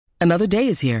Another day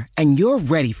is here, and you're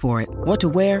ready for it. What to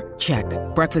wear? Check.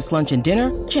 Breakfast, lunch, and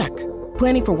dinner? Check.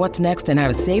 Planning for what's next and how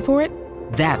to save for it?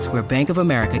 That's where Bank of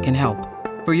America can help.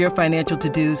 For your financial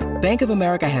to-dos, Bank of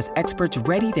America has experts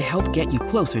ready to help get you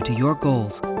closer to your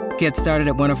goals. Get started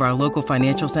at one of our local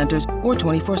financial centers or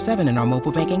 24/7 in our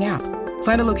mobile banking app.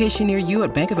 Find a location near you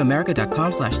at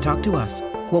bankofamerica.com/talktous.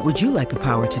 What would you like the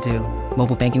power to do?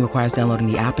 Mobile banking requires downloading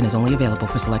the app and is only available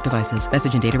for select devices.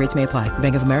 Message and data rates may apply.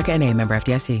 Bank of America N.A., member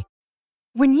FDIC.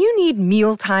 When you need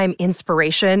mealtime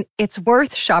inspiration, it's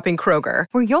worth shopping Kroger,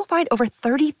 where you'll find over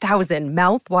 30,000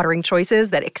 mouth-watering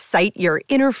choices that excite your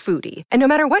inner foodie. And no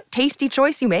matter what tasty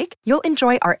choice you make, you'll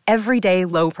enjoy our everyday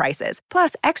low prices,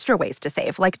 plus extra ways to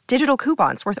save, like digital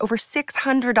coupons worth over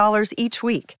 $600 each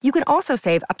week. You can also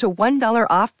save up to $1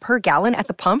 off per gallon at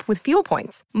the pump with fuel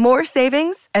points. More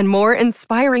savings and more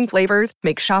inspiring flavors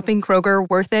make shopping Kroger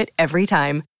worth it every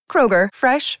time. Kroger,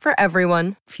 fresh for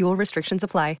everyone. Fuel restrictions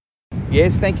apply.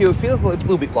 Yes, thank you. It feels a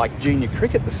little bit like junior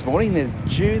cricket this morning. There's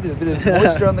dew, there's a bit of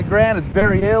moisture on the ground. It's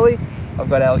very early. I've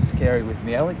got Alex Carey with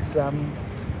me. Alex, this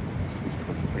is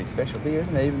looking pretty special here,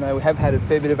 isn't it? Even though we have had a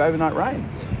fair bit of overnight rain.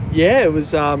 Yeah, it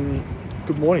was,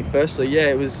 good morning firstly. Yeah,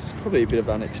 it was probably a bit of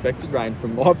unexpected rain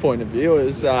from my point of view. It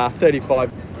was 35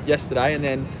 yesterday, and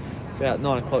then about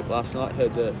 9 o'clock last night,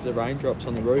 heard the raindrops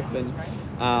on the roof. And,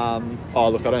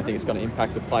 look, I don't think it's going to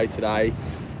impact the play today.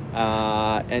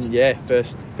 And yeah,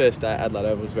 first day at Adelaide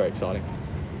Oval was very exciting.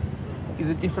 Is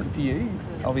it different for you?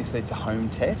 Obviously it's a home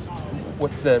test.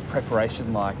 What's the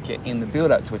preparation like in the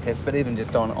build-up to a test, but even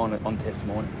just on test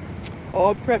morning?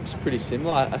 Oh, perhaps pretty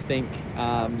similar. I think,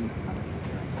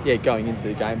 going into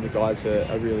the game, the guys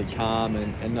are really calm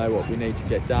and know what we need to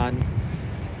get done.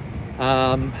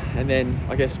 And then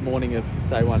I guess morning of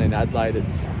day one in Adelaide,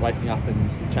 it's waking up and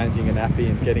changing a nappy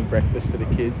and getting breakfast for the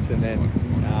kids, and then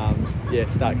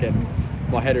start getting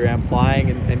my head around playing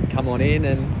and come on in,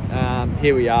 and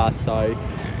here we are. So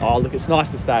look, it's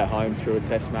nice to stay at home through a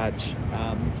test match.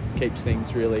 Keeps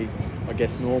things really, I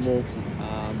guess, normal,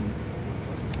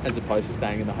 as opposed to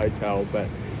staying in the hotel. But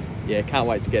yeah, can't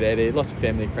wait to get out here. Lots of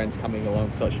family and friends coming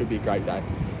along, so it should be a great day.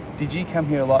 Did you come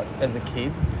here a lot as a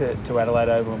kid to Adelaide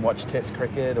Oval and watch Test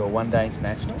cricket or one-day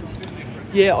internationals?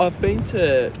 Yeah, I've been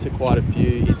to quite a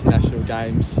few international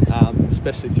games,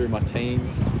 especially through my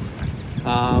teens.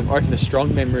 I reckon a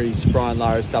strong memory is Brian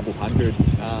Lara's double 100.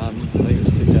 I think it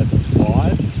was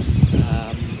 2005.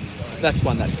 That's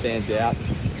one that stands out.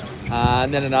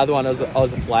 And then another one, I was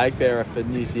a flag bearer for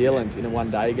New Zealand in a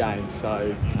one-day game,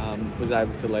 so was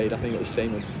able to lead. I think it was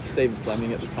Stephen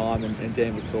Fleming at the time and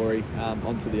Dan Vittori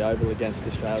onto the Oval against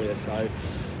Australia. So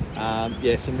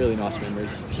some really nice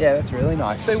memories. Yeah, that's really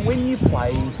nice. So when you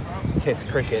play Test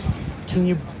cricket, can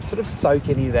you sort of soak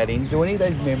any of that in? Do any of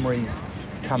those memories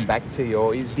come back to you,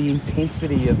 or is the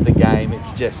intensity of the game,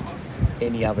 it's just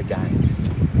any other game?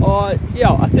 I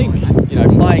think,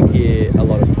 playing here a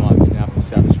lot of times now for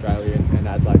South Australia and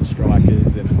Adelaide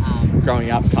Strikers, and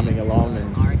growing up coming along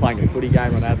and playing a footy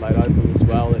game on Adelaide Oval as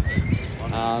well, it's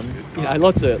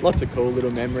lots of cool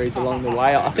little memories along the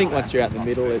way. I think once you're out in the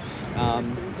middle, it's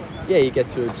you get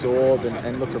to absorb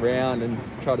and look around and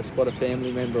try to spot a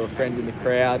family member or friend in the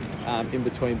crowd in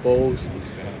between balls.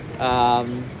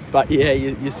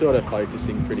 You're sort of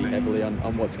focusing pretty heavily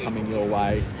on what's coming your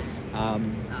way.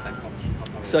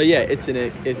 It's an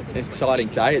exciting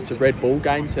day. It's a red ball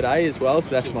game today as well,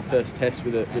 so that's my first test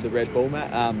with a red ball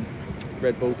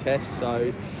red ball test.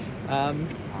 So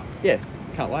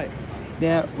can't wait.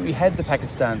 Now, we had the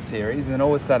Pakistan series, and then all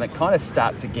of a sudden it kind of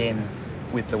starts again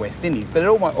with the West Indies, but it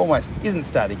almost isn't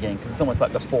started again because it's almost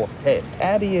like the fourth test.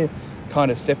 How do you kind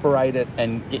of separate it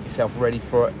and get yourself ready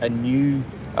for a new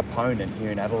opponent here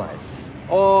in Adelaide?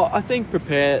 I think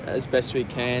prepare as best we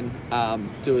can,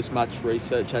 do as much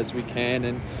research as we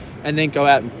can, and then go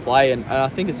out and play. And I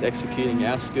think it's executing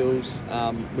our skills.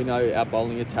 We know our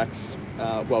bowling attack's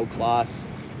world class.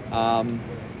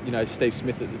 Steve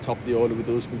Smith at the top of the order with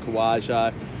Usman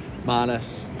Khawaja,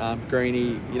 Marnus,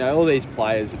 Greeny. All these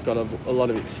players have got a lot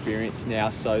of experience now.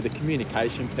 So the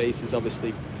communication piece is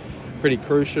obviously pretty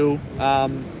crucial.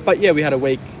 We had a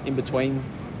week in between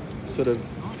sort of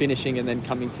finishing and then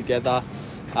coming together,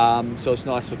 so it's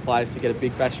nice for players to get a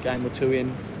big bash game or two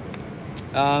in.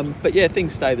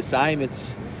 Things stay the same.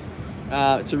 It's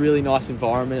a really nice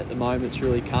environment at the moment. It's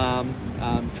really calm,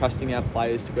 trusting our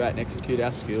players to go out and execute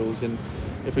our skills. And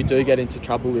if we do get into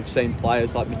trouble, we've seen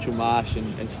players like Mitchell Marsh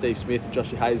and Steve Smith,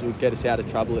 Joshua Hazelwood get us out of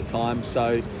trouble at times.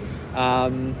 So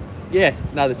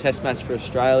another test match for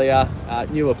Australia,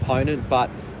 new opponent, but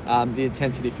the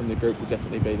intensity from the group will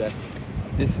definitely be there.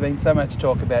 There's been so much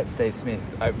talk about Steve Smith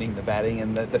opening the batting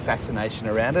and the fascination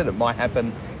around it. It might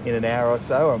happen in an hour or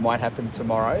so, or it might happen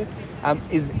tomorrow.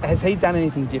 Has he done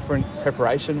anything different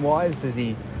preparation-wise? Does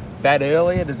he bat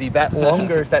earlier? Does he bat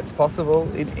longer if that's possible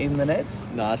in the nets?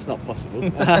 No, it's not possible.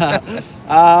 No,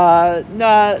 I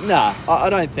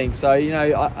don't think so.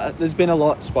 There's been a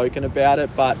lot spoken about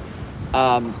it, but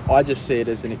I just see it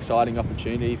as an exciting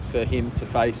opportunity for him to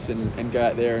face and go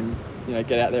out there and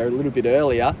get out there a little bit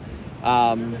earlier.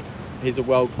 He's a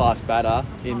world-class batter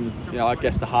in I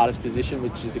guess the hardest position,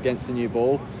 which is against the new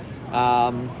ball.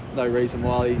 No reason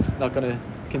why he's not going to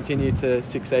continue to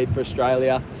succeed for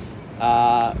Australia.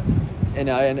 And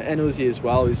Uzi as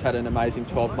well, who's had an amazing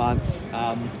 12 months.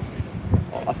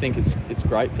 I think it's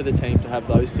great for the team to have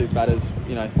those two batters,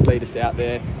 lead us out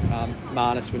there.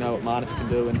 Marnus, we know what Marnus can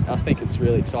do, and I think it's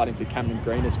really exciting for Cameron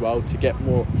Green as well to get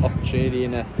more opportunity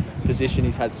in a position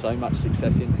he's had so much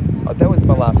success in. That was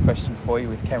my last question for you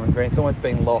with Cameron Green. It's almost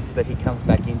been lost that he comes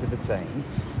back into the team,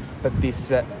 but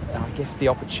this, I guess, the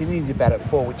opportunity to bat at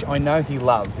 4, which I know he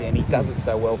loves, and he does it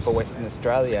so well for Western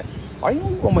Australia. I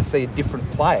almost see a different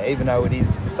player, even though it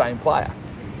is the same player.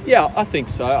 Yeah, I think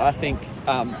so. I think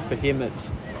for him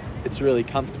it's a really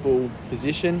comfortable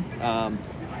position,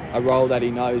 a role that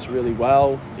he knows really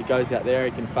well. He goes out there,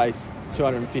 he can face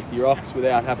 250 rocks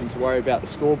without having to worry about the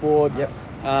scoreboard. Yep.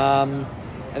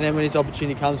 And then when his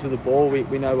opportunity comes with the ball,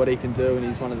 we know what he can do, and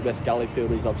he's one of the best gully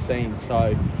fielders I've seen.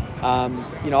 So,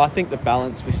 I think the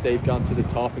balance with Steve going to the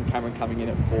top and Cameron coming in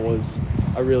at 4 is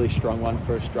a really strong one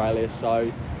for Australia.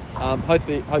 So,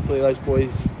 hopefully those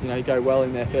boys, go well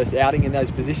in their first outing in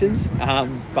those positions.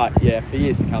 But yeah, for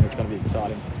years to come, it's going to be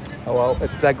exciting. Oh, well,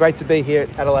 it's great to be here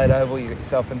at Adelaide Oval. You got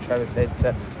yourself and Travis Head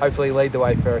to hopefully lead the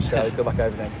way for Australia. Good luck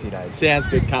over the next few days. Sounds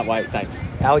good. Can't wait. Thanks.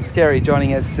 Alex Carey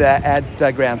joining us at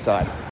groundside.